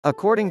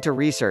According to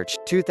research,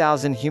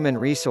 2,000 human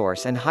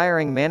resource and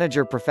hiring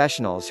manager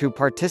professionals who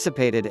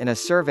participated in a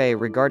survey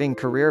regarding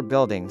career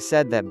building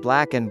said that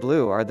black and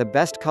blue are the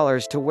best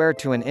colors to wear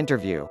to an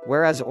interview,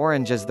 whereas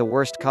orange is the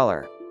worst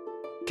color.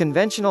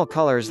 Conventional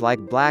colors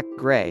like black,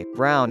 gray,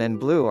 brown and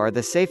blue are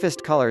the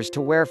safest colors to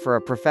wear for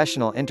a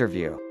professional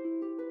interview.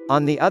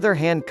 On the other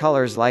hand,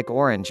 colors like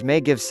orange may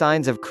give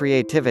signs of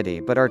creativity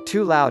but are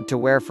too loud to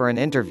wear for an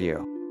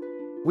interview.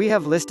 We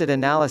have listed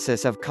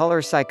analysis of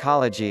color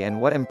psychology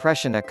and what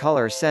impression a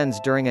color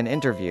sends during an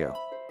interview.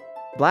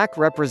 Black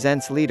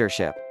represents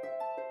leadership.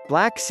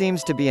 Black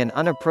seems to be an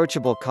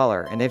unapproachable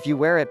color, and if you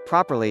wear it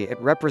properly it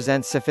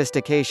represents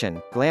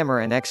sophistication,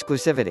 glamour and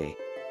exclusivity.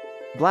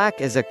 Black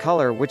is a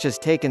color which is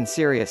taken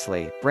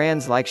seriously.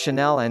 Brands like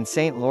Chanel and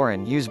Saint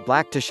Laurent use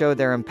black to show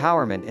their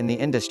empowerment in the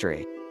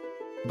industry.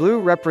 Blue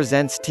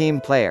represents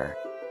team player.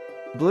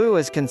 Blue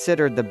is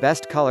considered the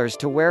best colors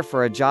to wear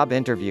for a job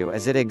interview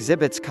as it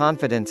exhibits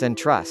confidence and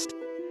trust.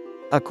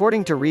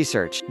 According to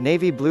research,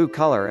 navy blue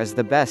color is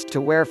the best to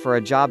wear for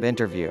a job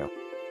interview.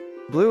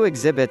 Blue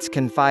exhibits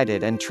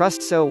confided and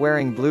trust, so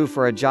wearing blue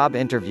for a job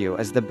interview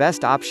is the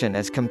best option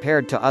as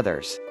compared to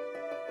others.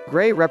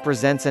 Gray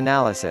represents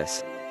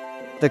analysis.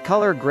 The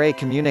color gray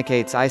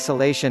communicates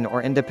isolation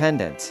or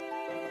independence.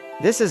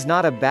 This is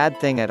not a bad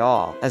thing at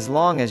all, as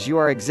long as you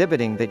are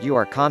exhibiting that you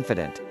are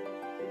confident.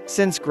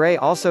 Since gray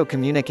also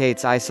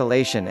communicates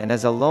isolation and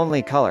is a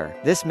lonely color,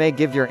 this may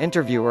give your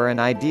interviewer an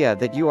idea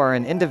that you are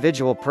an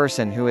individual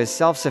person who is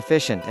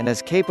self-sufficient and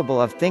is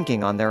capable of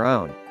thinking on their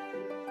own.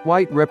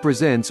 White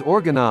represents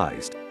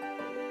organized.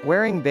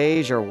 Wearing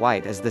beige or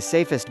white is the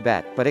safest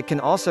bet, but it can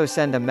also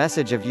send a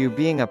message of you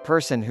being a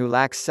person who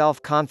lacks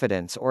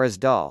self-confidence or is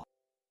dull.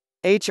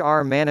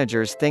 HR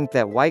managers think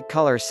that white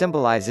color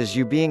symbolizes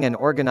you being an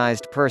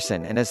organized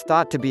person and is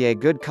thought to be a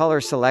good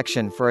color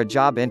selection for a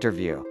job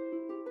interview.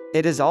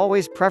 It is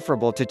always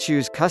preferable to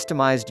choose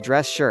customized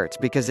dress shirts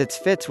because it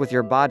fits with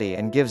your body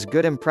and gives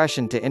good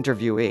impression to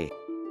interviewee.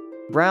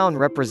 Brown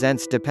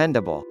represents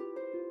dependable.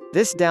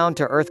 This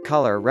down-to-earth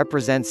color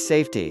represents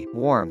safety,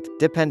 warmth,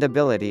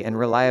 dependability and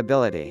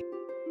reliability.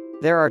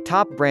 There are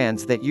top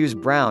brands that use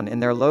brown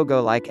in their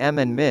logo like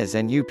M&Ms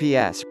and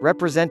UPS,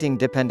 representing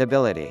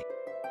dependability.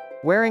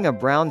 Wearing a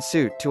brown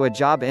suit to a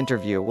job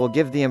interview will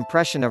give the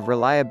impression of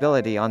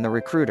reliability on the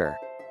recruiter.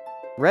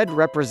 Red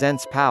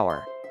represents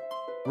power.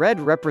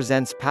 Red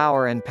represents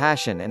power and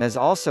passion and is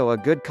also a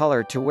good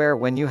color to wear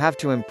when you have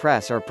to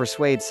impress or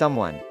persuade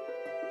someone.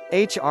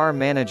 HR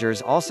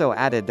managers also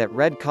added that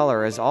red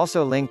color is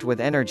also linked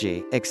with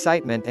energy,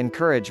 excitement and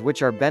courage,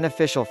 which are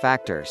beneficial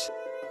factors.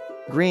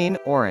 Green,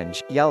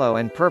 orange, yellow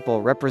and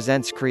purple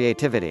represents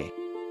creativity.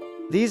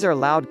 These are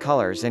loud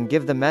colors and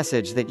give the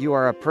message that you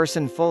are a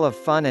person full of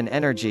fun and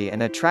energy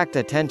and attract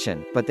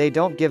attention, but they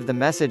don't give the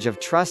message of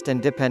trust and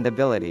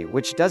dependability,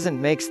 which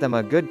doesn't makes them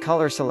a good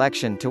color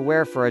selection to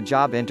wear for a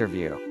job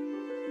interview.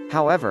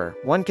 However,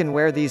 one can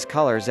wear these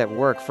colors at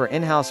work for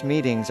in-house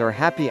meetings or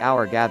happy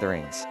hour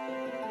gatherings.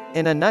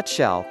 In a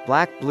nutshell,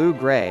 black, blue,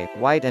 gray,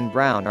 white and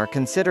brown are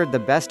considered the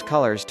best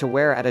colors to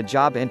wear at a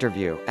job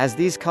interview, as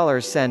these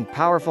colors send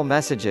powerful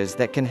messages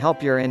that can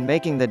help you in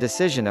making the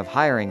decision of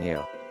hiring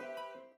you.